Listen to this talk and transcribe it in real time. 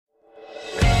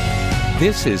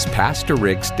This is Pastor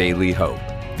Rick's Daily Hope,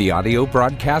 the audio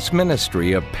broadcast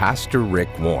ministry of Pastor Rick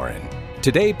Warren.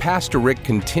 Today, Pastor Rick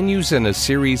continues in a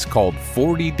series called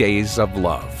 40 Days of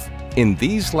Love. In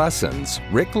these lessons,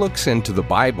 Rick looks into the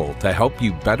Bible to help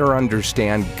you better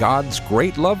understand God's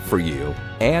great love for you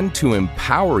and to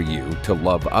empower you to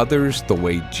love others the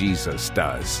way Jesus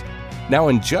does. Now,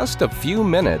 in just a few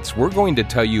minutes, we're going to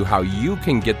tell you how you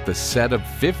can get the set of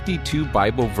 52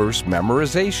 Bible verse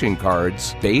memorization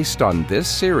cards based on this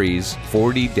series,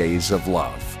 40 Days of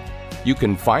Love. You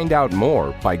can find out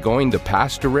more by going to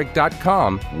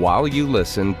PastorRick.com while you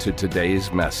listen to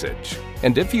today's message.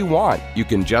 And if you want, you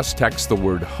can just text the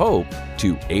word HOPE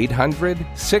to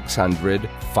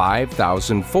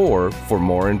 800-600-5004 for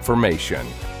more information.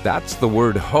 That's the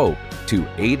word HOPE to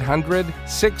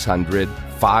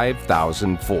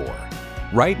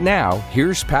 800-600-5004. Right now,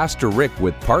 here's Pastor Rick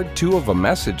with part 2 of a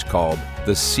message called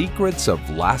The Secrets of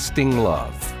Lasting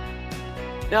Love.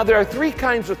 Now, there are 3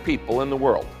 kinds of people in the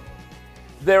world.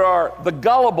 There are the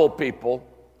gullible people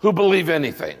who believe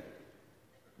anything.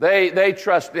 They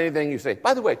trust anything you say.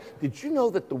 By the way, did you know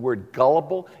that the word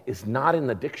gullible is not in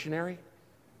the dictionary?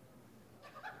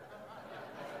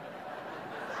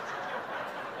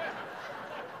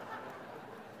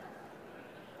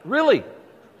 Really?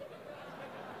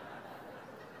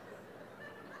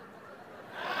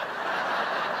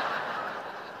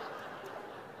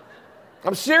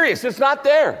 I'm serious, it's not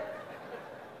there.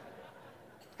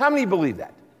 How many believe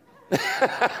that?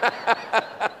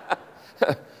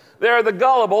 There are the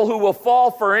gullible who will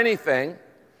fall for anything.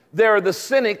 There are the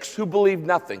cynics who believe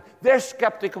nothing. They're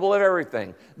skeptical of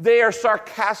everything. They are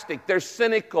sarcastic. They're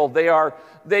cynical. They are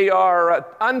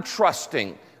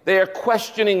untrusting. They are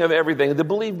questioning of everything. They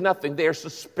believe nothing. They are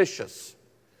suspicious.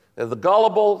 They're the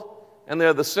gullible and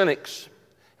they're the cynics.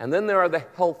 And then there are the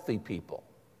healthy people.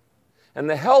 And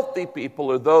the healthy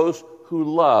people are those who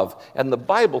love. And the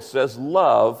Bible says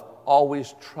love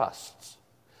always trusts.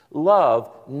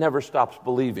 Love never stops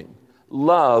believing.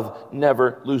 Love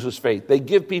never loses faith. They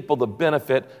give people the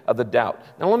benefit of the doubt.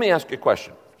 Now let me ask you a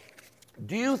question.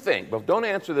 Do you think, but don't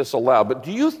answer this aloud, but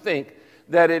do you think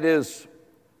that it is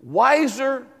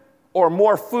wiser or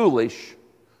more foolish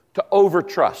to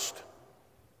overtrust?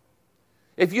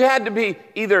 If you had to be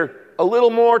either a little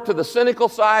more to the cynical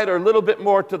side or a little bit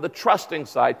more to the trusting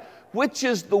side, which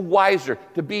is the wiser?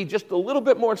 To be just a little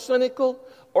bit more cynical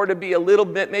or to be a little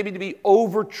bit, maybe to be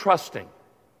over-trusting?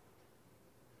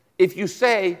 If you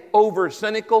say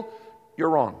over-cynical, you're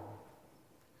wrong.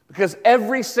 Because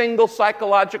every single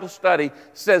psychological study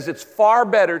says it's far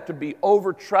better to be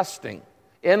over-trusting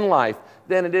in life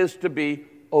than it is to be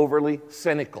overly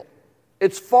cynical.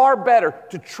 It's far better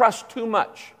to trust too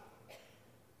much.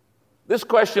 This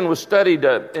question was studied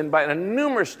by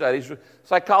numerous studies.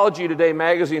 Psychology Today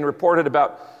magazine reported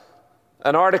about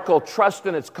an article, Trust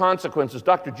and Its Consequences.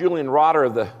 Dr. Julian Rotter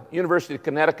of the University of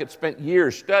Connecticut spent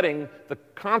years studying the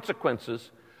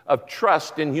consequences of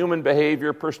trust in human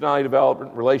behavior, personality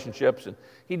development, relationships. And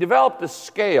he developed a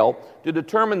scale to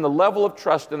determine the level of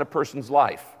trust in a person's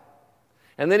life.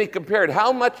 And then he compared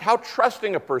how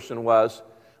trusting a person was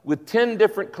with 10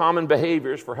 different common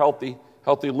behaviors for healthy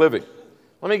living.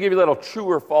 Let me give you a little true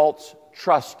or false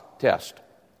trust test.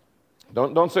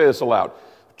 Don't say this aloud.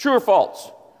 True or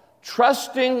false?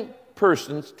 Trusting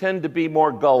persons tend to be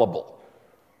more gullible.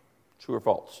 True or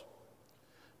false?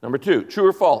 Number 2, true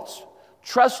or false?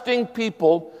 Trusting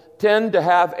people tend to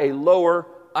have a lower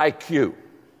IQ.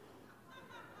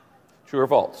 True or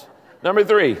false? Number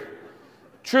 3,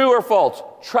 true or false?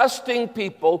 Trusting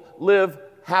people live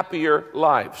happier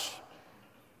lives.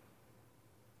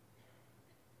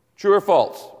 True or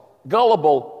false?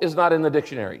 Gullible is not in the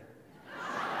dictionary.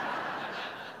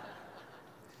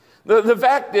 The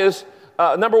fact is,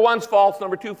 number 1's false,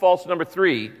 number 2 false, number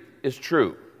 3 is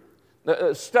true.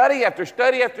 Study after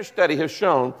study after study has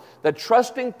shown that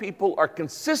trusting people are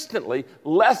consistently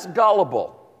less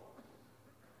gullible.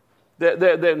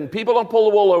 People don't pull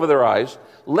the wool over their eyes,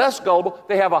 less gullible.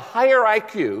 They have a higher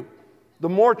IQ. The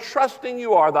more trusting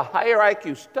you are, the higher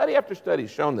IQ. Study after study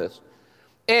has shown this.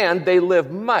 And they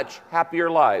live much happier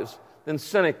lives than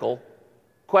cynical,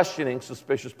 questioning,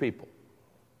 suspicious people.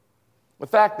 The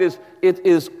fact is, it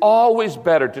is always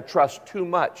better to trust too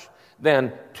much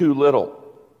than too little.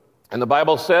 And the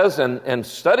Bible says, and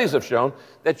studies have shown,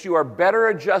 that you are better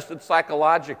adjusted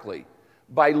psychologically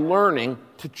by learning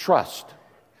to trust.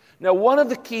 Now, one of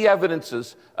the key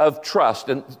evidences of trust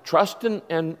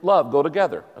and love go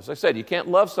together. As I said, you can't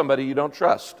love somebody you don't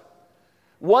trust.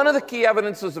 One of the key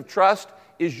evidences of trust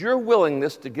is your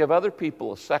willingness to give other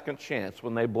people a second chance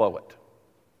when they blow it.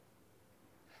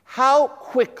 How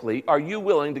quickly are you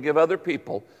willing to give other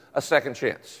people a second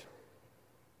chance?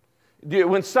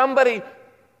 When somebody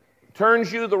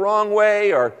turns you the wrong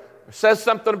way or says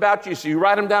something about you, so you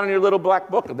write them down in your little black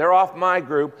book, and they're off my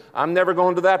group. I'm never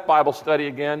going to that Bible study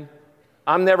again.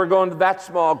 I'm never going to that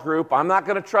small group. I'm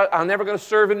never going to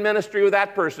serve in ministry with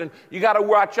that person. You got to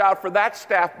watch out for that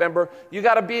staff member. You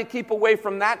got to keep away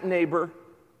from that neighbor.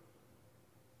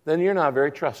 Then you're not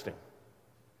very trusting,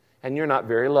 and you're not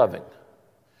very loving,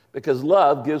 because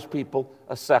love gives people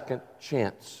a second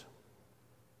chance.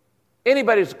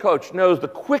 Anybody who's a coach knows the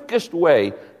quickest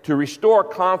way to restore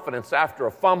confidence after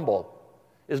a fumble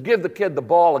is give the kid the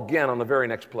ball again on the very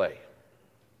next play.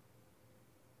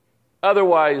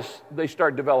 Otherwise, they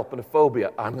start developing a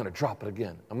phobia. I'm going to drop it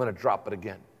again. I'm going to drop it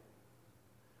again.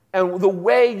 And the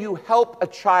way you help a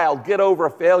child get over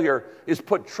a failure is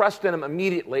put trust in him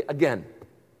immediately again.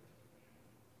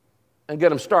 And get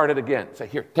them started again. Say,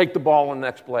 here, take the ball on the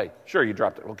next play. Sure, you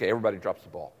dropped it. Okay, everybody drops the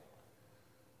ball.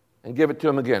 And give it to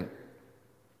him again.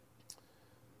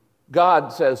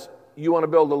 God says, you want to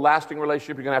build a lasting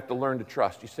relationship, you're going to have to learn to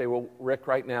trust. You say, well, Rick,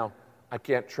 right now, I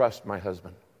can't trust my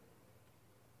husband.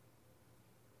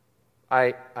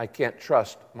 I can't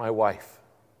trust my wife.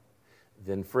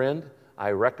 Then, friend,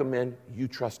 I recommend you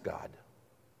trust God.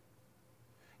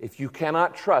 If you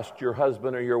cannot trust your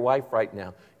husband or your wife right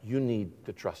now, you need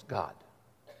to trust God.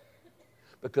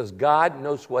 Because God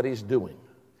knows what He's doing.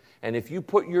 And if you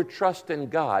put your trust in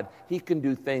God, He can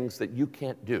do things that you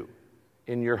can't do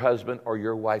in your husband or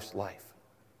your wife's life.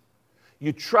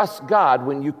 You trust God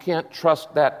when you can't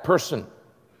trust that person.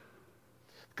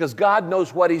 Because God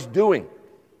knows what He's doing.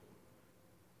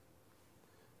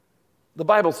 The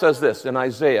Bible says this in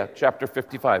Isaiah chapter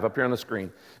 55, up here on the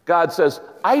screen. God says,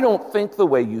 I don't think the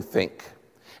way you think,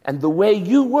 and the way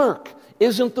you work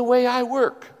isn't the way I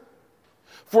work.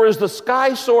 For as the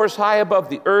sky soars high above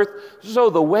the earth, so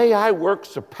the way I work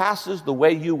surpasses the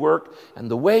way you work, and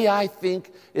the way I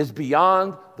think is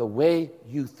beyond the way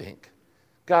you think.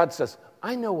 God says,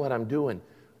 I know what I'm doing.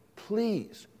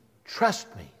 Please trust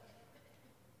me.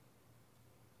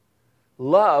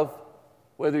 Love,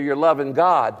 whether you're loving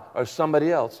God or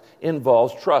somebody else,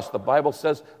 involves trust. The Bible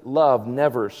says love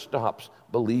never stops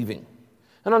believing.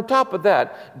 And on top of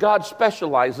that, God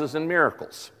specializes in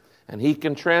miracles, and He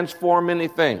can transform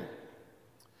anything.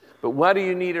 But what do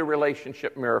you need a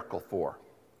relationship miracle for?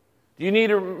 Do you need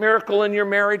a miracle in your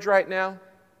marriage right now?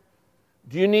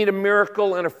 Do you need a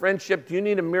miracle in a friendship? Do you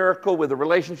need a miracle with a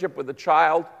relationship with a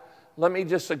child? Let me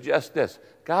just suggest this.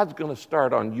 God's going to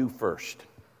start on you first.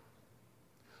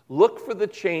 Look for the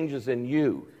changes in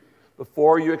you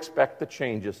before you expect the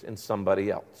changes in somebody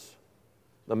else.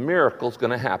 The miracle's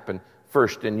going to happen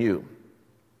first in you.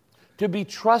 To be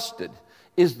trusted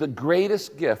is the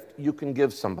greatest gift you can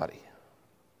give somebody.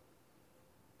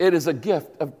 It is a gift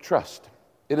of trust.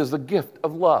 It is a gift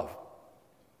of love.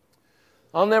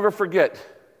 I'll never forget,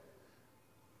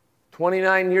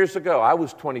 29 years ago, I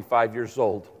was 25 years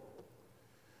old.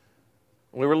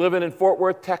 We were living in Fort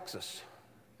Worth, Texas,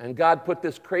 and God put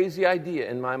this crazy idea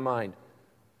in my mind.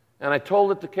 And I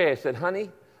told it to Kay. I said,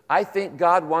 honey, I think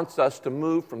God wants us to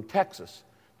move from Texas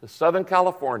to Southern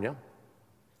California,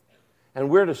 and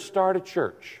we're to start a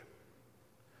church.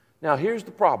 Now, here's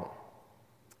the problem.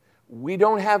 We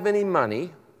don't have any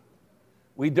money.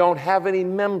 We don't have any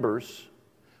members.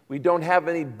 We don't have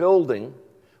any building.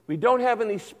 We don't have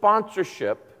any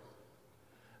sponsorship.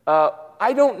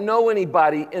 I don't know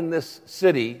anybody in this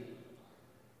city,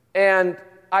 and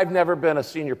I've never been a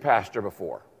senior pastor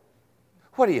before.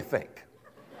 What do you think?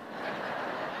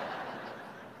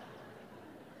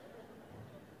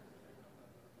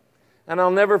 And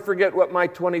I'll never forget what my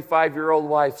 25-year-old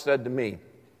wife said to me.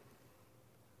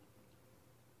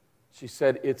 She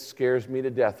said, it scares me to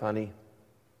death, honey,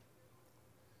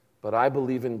 but I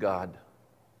believe in God,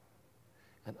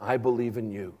 and I believe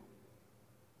in you,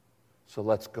 so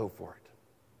let's go for it.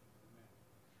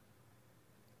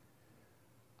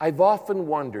 I've often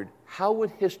wondered, how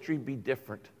would history be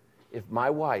different if my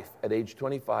wife at age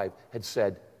 25 had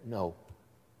said, no,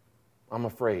 I'm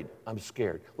afraid, I'm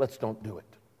scared, let's don't do it.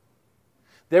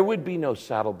 There would be no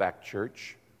Saddleback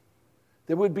Church.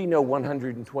 There would be no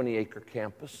 120-acre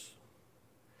campus.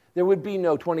 There would be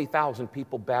no 20,000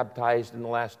 people baptized in the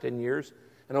last 10 years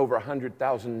and over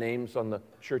 100,000 names on the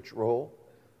church roll.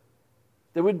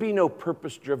 There would be no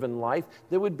purpose-driven life.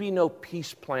 There would be no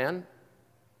peace plan.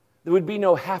 There would be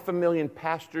no 500,000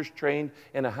 pastors trained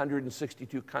in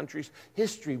 162 countries.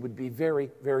 History would be very,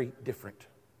 very different.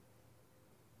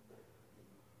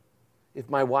 If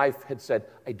my wife had said,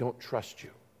 I don't trust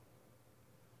you.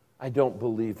 I don't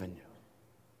believe in you.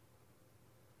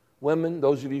 Women,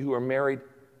 those of you who are married,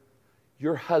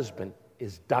 Your husband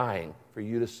is dying for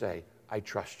you to say, I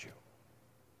trust you.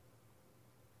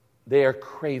 They are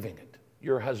craving it.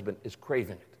 Your husband is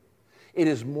craving it. It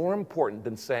is more important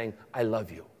than saying, I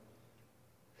love you.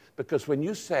 Because when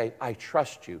you say, I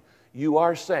trust you, you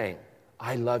are saying,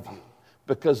 I love you.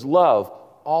 Because love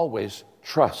always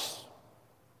trusts.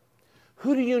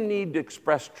 Who do you need to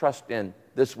express trust in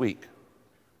this week?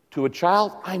 To a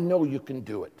child? I know you can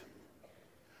do it.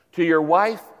 To your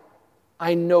wife?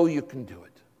 I know you can do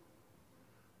it.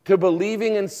 To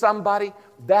believing in somebody?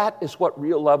 That is what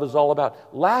real love is all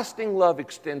about. Lasting love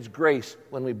extends grace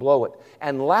when we blow it.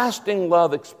 And lasting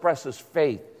love expresses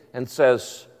faith and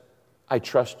says, I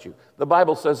trust you. The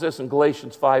Bible says this in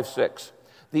Galatians 5:6.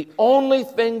 The only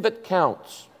thing that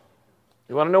counts,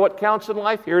 you want to know what counts in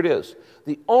life? Here it is.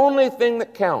 The only thing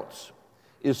that counts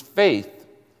is faith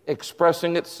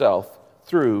expressing itself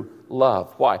through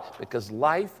love. Why? Because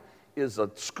life is a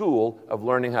school of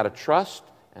learning how to trust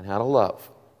and how to love.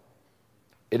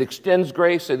 It extends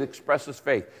grace, it expresses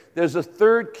faith. There's a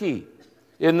third key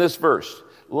in this verse.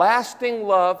 Lasting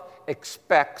love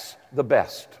expects the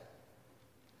best.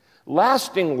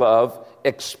 Lasting love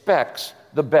expects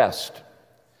the best.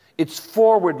 It's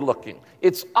forward-looking.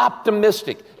 It's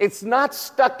optimistic. It's not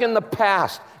stuck in the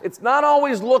past. It's not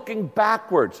always looking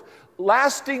backwards.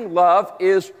 Lasting love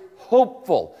is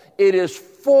hopeful. It is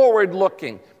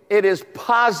forward-looking. It is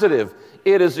positive.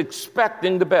 It is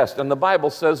expecting the best. And the Bible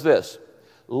says this,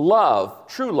 love,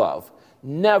 true love,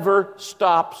 never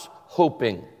stops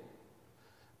hoping.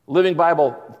 Living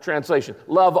Bible translation,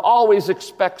 love always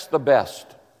expects the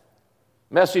best.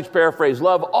 Message paraphrase,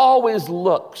 love always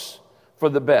looks for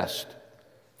the best.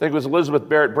 I think it was Elizabeth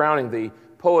Barrett Browning, the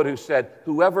poet, who said,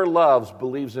 whoever loves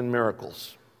believes in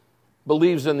miracles,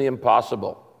 believes in the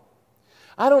impossible.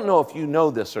 I don't know if you know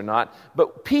this or not,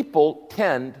 but people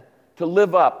tend to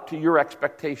live up to your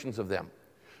expectations of them.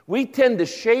 We tend to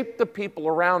shape the people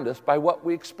around us by what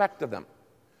we expect of them.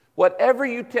 Whatever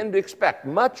you tend to expect,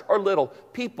 much or little,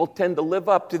 people tend to live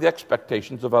up to the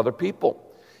expectations of other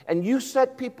people. And you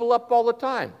set people up all the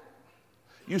time.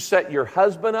 You set your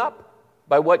husband up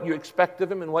by what you expect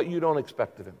of him and what you don't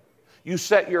expect of him. You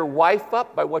set your wife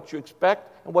up by what you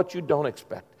expect and what you don't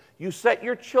expect. You set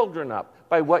your children up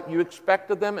by what you expect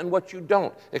of them and what you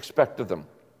don't expect of them.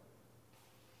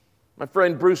 My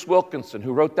friend Bruce Wilkinson,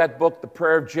 who wrote that book, The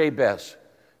Prayer of Jabez,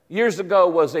 years ago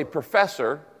was a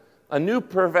professor, a new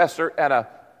professor at a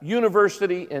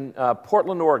university in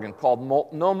Portland, Oregon called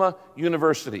Multnomah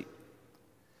University.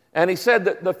 And he said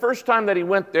that the first time that he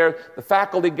went there, the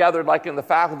faculty gathered like in the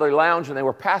faculty lounge and they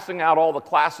were passing out all the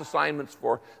class assignments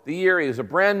for the year. He was a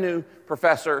brand new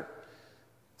professor.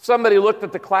 Somebody looked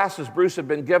at the classes Bruce had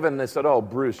been given and they said, oh,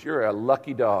 Bruce, you're a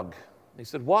lucky dog. He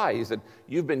said, why? He said,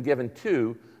 you've been given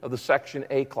 2 of the Section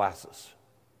A classes.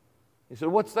 He said,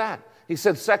 what's that? He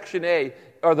said, Section A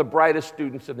are the brightest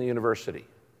students in the university.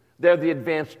 They're the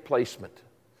advanced placement.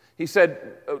 He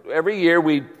said, every year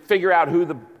we figure out who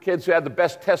the kids who had the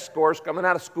best test scores coming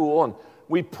out of school, and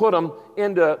we put them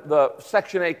into the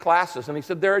Section A classes. And he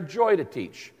said, they're a joy to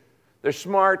teach. They're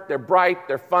smart, they're bright,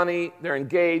 they're funny, they're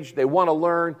engaged, they want to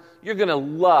learn. You're going to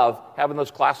love having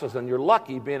those classes, and you're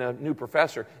lucky being a new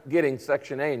professor getting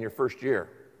Section A in your first year.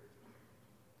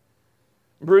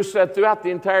 Bruce said throughout the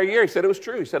entire year, he said it was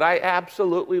true. He said, I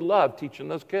absolutely loved teaching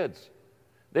those kids.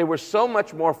 They were so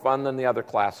much more fun than the other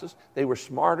classes. They were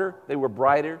smarter, they were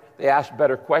brighter, they asked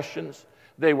better questions,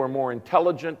 they were more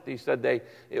intelligent. He said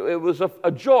it was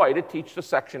a joy to teach the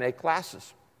Section A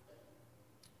classes.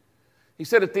 He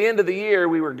said at the end of the year,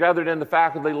 we were gathered in the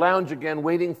faculty lounge again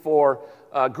waiting for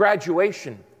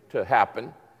graduation to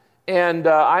happen. And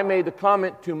I made the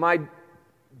comment to my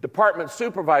department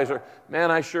supervisor,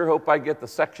 man, I sure hope I get the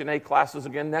Section A classes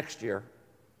again next year.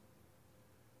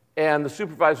 And the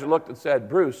supervisor looked and said,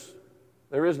 Bruce,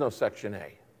 there is no Section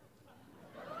A.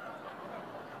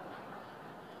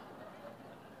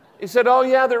 He said, oh,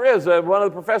 yeah, there is. One of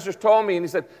the professors told me, and he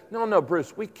said, no,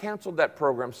 Bruce, we canceled that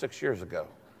program 6 years ago.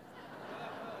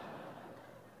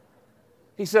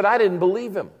 He said, I didn't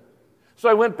believe him. So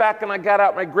I went back and I got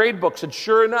out my grade books, and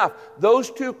sure enough,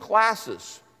 those 2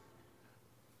 classes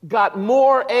got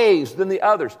more A's than the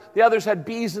others. The others had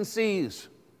B's and C's.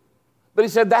 But he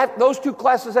said that those 2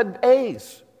 classes had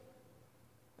A's.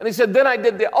 And he said, then I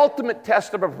did the ultimate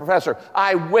test of a professor.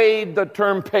 I weighed the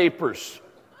term papers.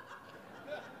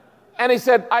 And he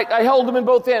said, I held them in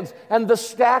both ends. And the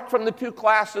stack from the 2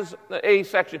 classes, the A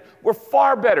section, were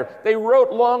far better. They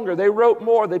wrote longer. They wrote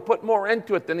more. They put more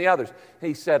into it than the others.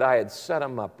 He said, I had set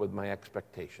them up with my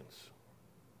expectations.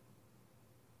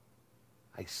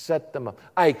 I set them up.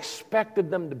 I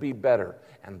expected them to be better,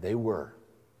 and they were.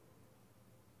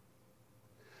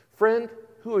 Friend,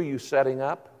 who are you setting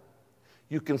up?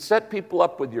 You can set people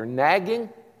up with your nagging,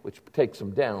 which takes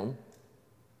them down.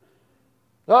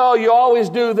 Oh, you always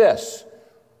do this.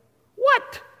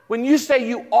 What? When you say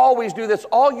you always do this,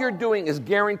 all you're doing is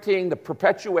guaranteeing the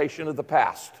perpetuation of the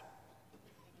past.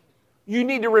 You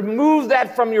need to remove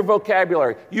that from your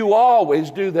vocabulary. You always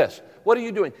do this. What are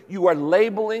you doing? You are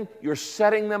labeling, you're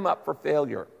setting them up for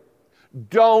failure.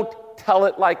 Don't tell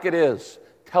it like it is.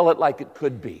 Tell it like it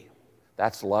could be.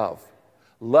 That's love.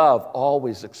 Love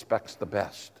always expects the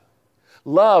best.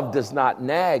 Love does not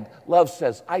nag. Love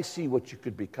says, I see what you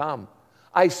could become.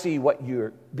 I see what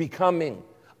you're becoming.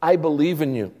 I believe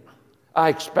in you. I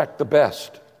expect the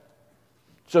best.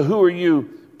 So who are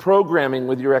you programming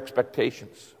with your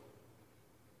expectations?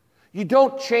 You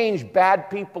don't change bad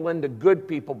people into good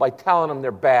people by telling them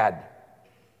they're bad,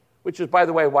 which is, by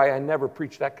the way, why I never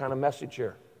preach that kind of message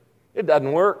here. It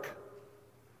doesn't work.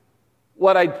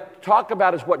 What I talk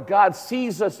about is what God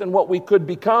sees us and what we could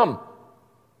become.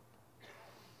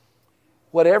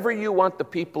 Whatever you want the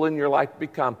people in your life to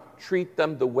become, treat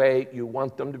them the way you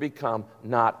want them to become,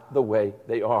 not the way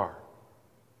they are.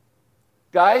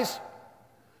 Guys,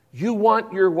 you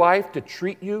want your wife to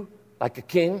treat you like a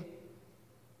king?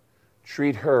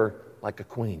 Treat her like a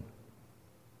queen.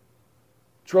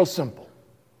 It's real simple.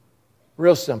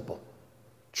 Real simple.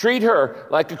 Treat her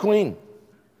like a queen.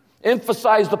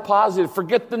 Emphasize the positive.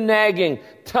 Forget the nagging.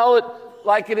 Tell it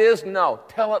like it is? No.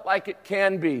 Tell it like it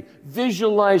can be.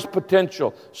 Visualize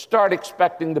potential. Start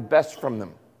expecting the best from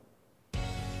them.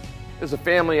 There's a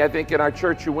family, I think, in our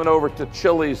church who went over to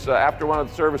Chili's after one of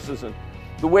the services, and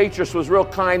the waitress was real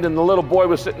kind, and the little boy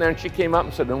was sitting there, and she came up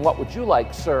and said, "And what would you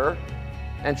like, sir?"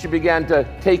 And she began to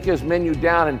take his menu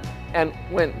down, and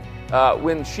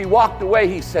when she walked away,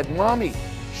 he said, "Mommy,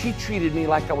 she treated me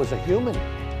like I was a human."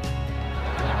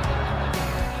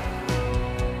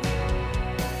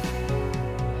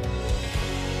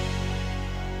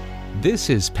 This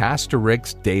is Pastor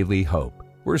Rick's Daily Hope.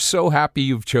 We're so happy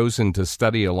you've chosen to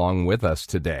study along with us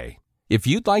today. If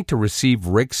you'd like to receive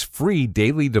Rick's free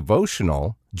daily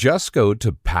devotional, just go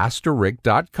to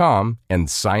PastorRick.com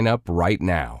and sign up right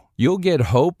now. You'll get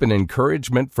hope and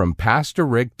encouragement from Pastor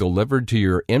Rick delivered to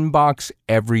your inbox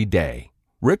every day.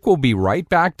 Rick will be right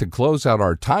back to close out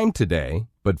our time today,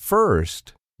 but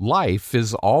first, life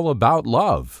is all about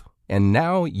love. And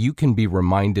now you can be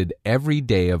reminded every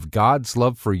day of God's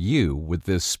love for you with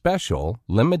this special,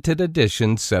 limited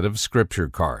edition set of scripture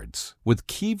cards with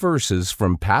key verses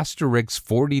from Pastor Rick's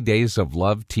 40 Days of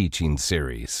Love teaching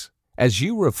series. As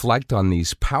you reflect on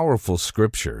these powerful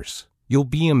scriptures, you'll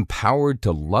be empowered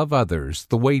to love others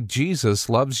the way Jesus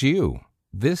loves you.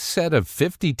 This set of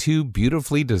 52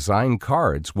 beautifully designed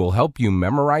cards will help you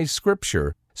memorize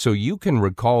scripture so you can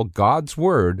recall God's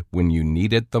word when you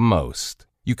need it the most.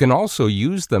 You can also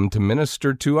use them to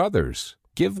minister to others.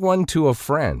 Give one to a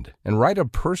friend and write a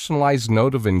personalized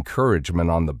note of encouragement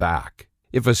on the back.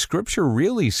 If a scripture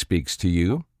really speaks to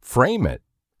you, frame it.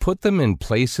 Put them in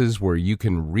places where you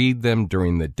can read them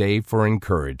during the day for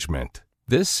encouragement.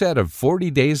 This set of 40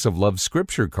 Days of Love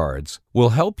scripture cards will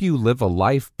help you live a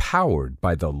life powered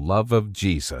by the love of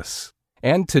Jesus.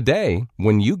 And today,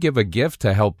 when you give a gift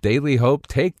to help Daily Hope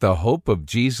take the hope of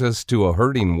Jesus to a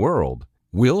hurting world,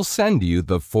 we'll send you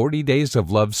the 40 Days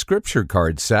of Love scripture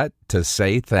card set to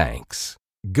say thanks.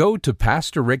 Go to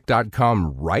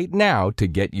PastorRick.com right now to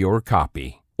get your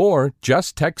copy, or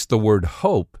just text the word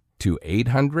HOPE to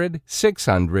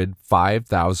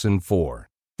 800-600-5004.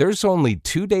 There's only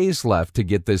 2 days left to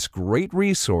get this great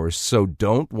resource, so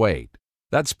don't wait.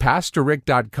 That's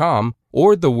PastorRick.com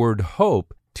or the word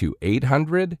HOPE to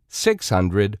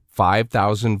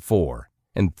 800-600-5004.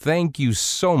 And thank you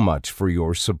so much for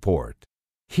your support.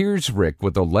 Here's Rick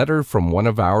with a letter from one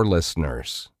of our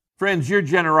listeners. Friends, your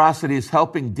generosity is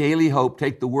helping Daily Hope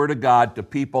take the Word of God to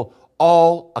people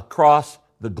all across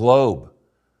the globe,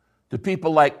 to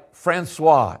people like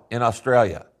Francois in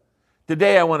Australia.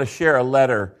 Today, I want to share a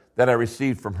letter that I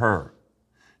received from her.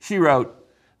 She wrote,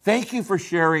 "Thank you for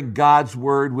sharing God's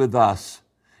Word with us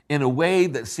in a way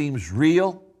that seems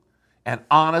real and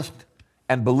honest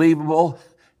and believable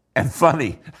and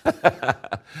funny."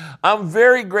 I'm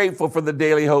very grateful for the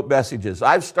Daily Hope messages.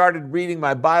 I've started reading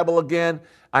my Bible again.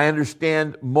 I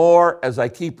understand more as I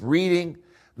keep reading.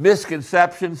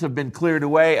 Misconceptions have been cleared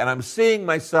away, and I'm seeing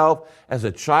myself as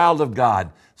a child of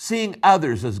God, seeing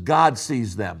others as God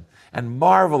sees them, and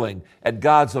marveling at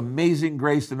God's amazing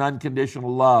grace and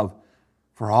unconditional love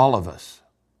for all of us.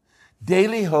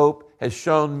 Daily Hope has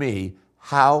shown me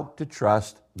how to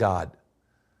trust God.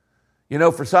 You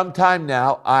know, for some time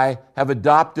now, I have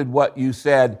adopted what you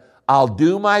said, I'll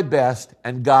do my best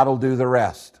and God will do the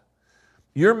rest.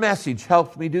 Your message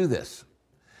helps me do this.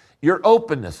 Your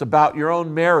openness about your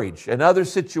own marriage and other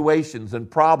situations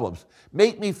and problems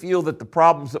make me feel that the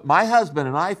problems that my husband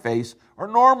and I face are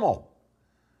normal.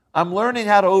 I'm learning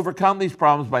how to overcome these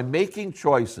problems by making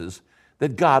choices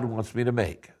that God wants me to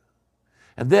make.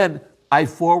 And then I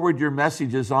forward your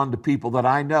messages on to people that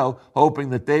I know, hoping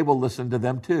that they will listen to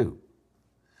them too.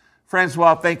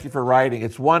 Francois, thank you for writing.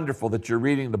 It's wonderful that you're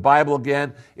reading the Bible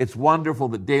again. It's wonderful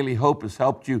that Daily Hope has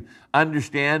helped you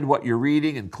understand what you're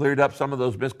reading and cleared up some of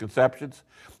those misconceptions.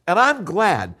 And I'm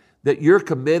glad that you're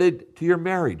committed to your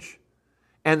marriage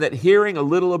and that hearing a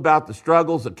little about the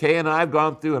struggles that Kay and I have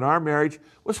gone through in our marriage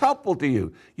was helpful to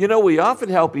you. You know, we often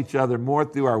help each other more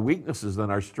through our weaknesses than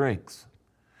our strengths.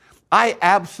 I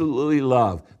absolutely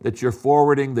love that you're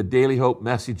forwarding the Daily Hope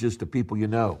messages to people you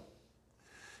know.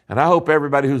 And I hope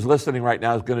everybody who's listening right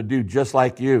now is going to do just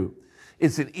like you.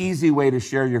 It's an easy way to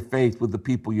share your faith with the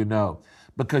people you know,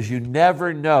 because you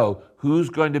never know who's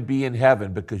going to be in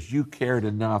heaven because you cared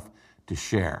enough to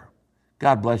share.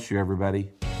 God bless you,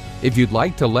 everybody. If you'd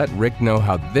like to let Rick know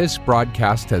how this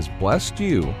broadcast has blessed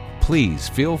you, please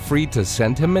feel free to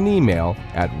send him an email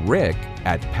at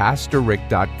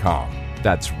rick@pastorrick.com.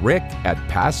 That's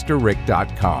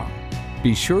rick@pastorrick.com.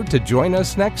 Be sure to join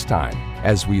us next time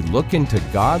as we look into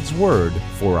God's Word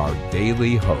for our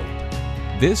daily hope.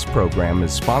 This program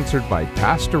is sponsored by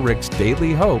Pastor Rick's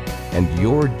Daily Hope and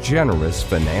your generous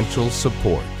financial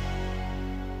support.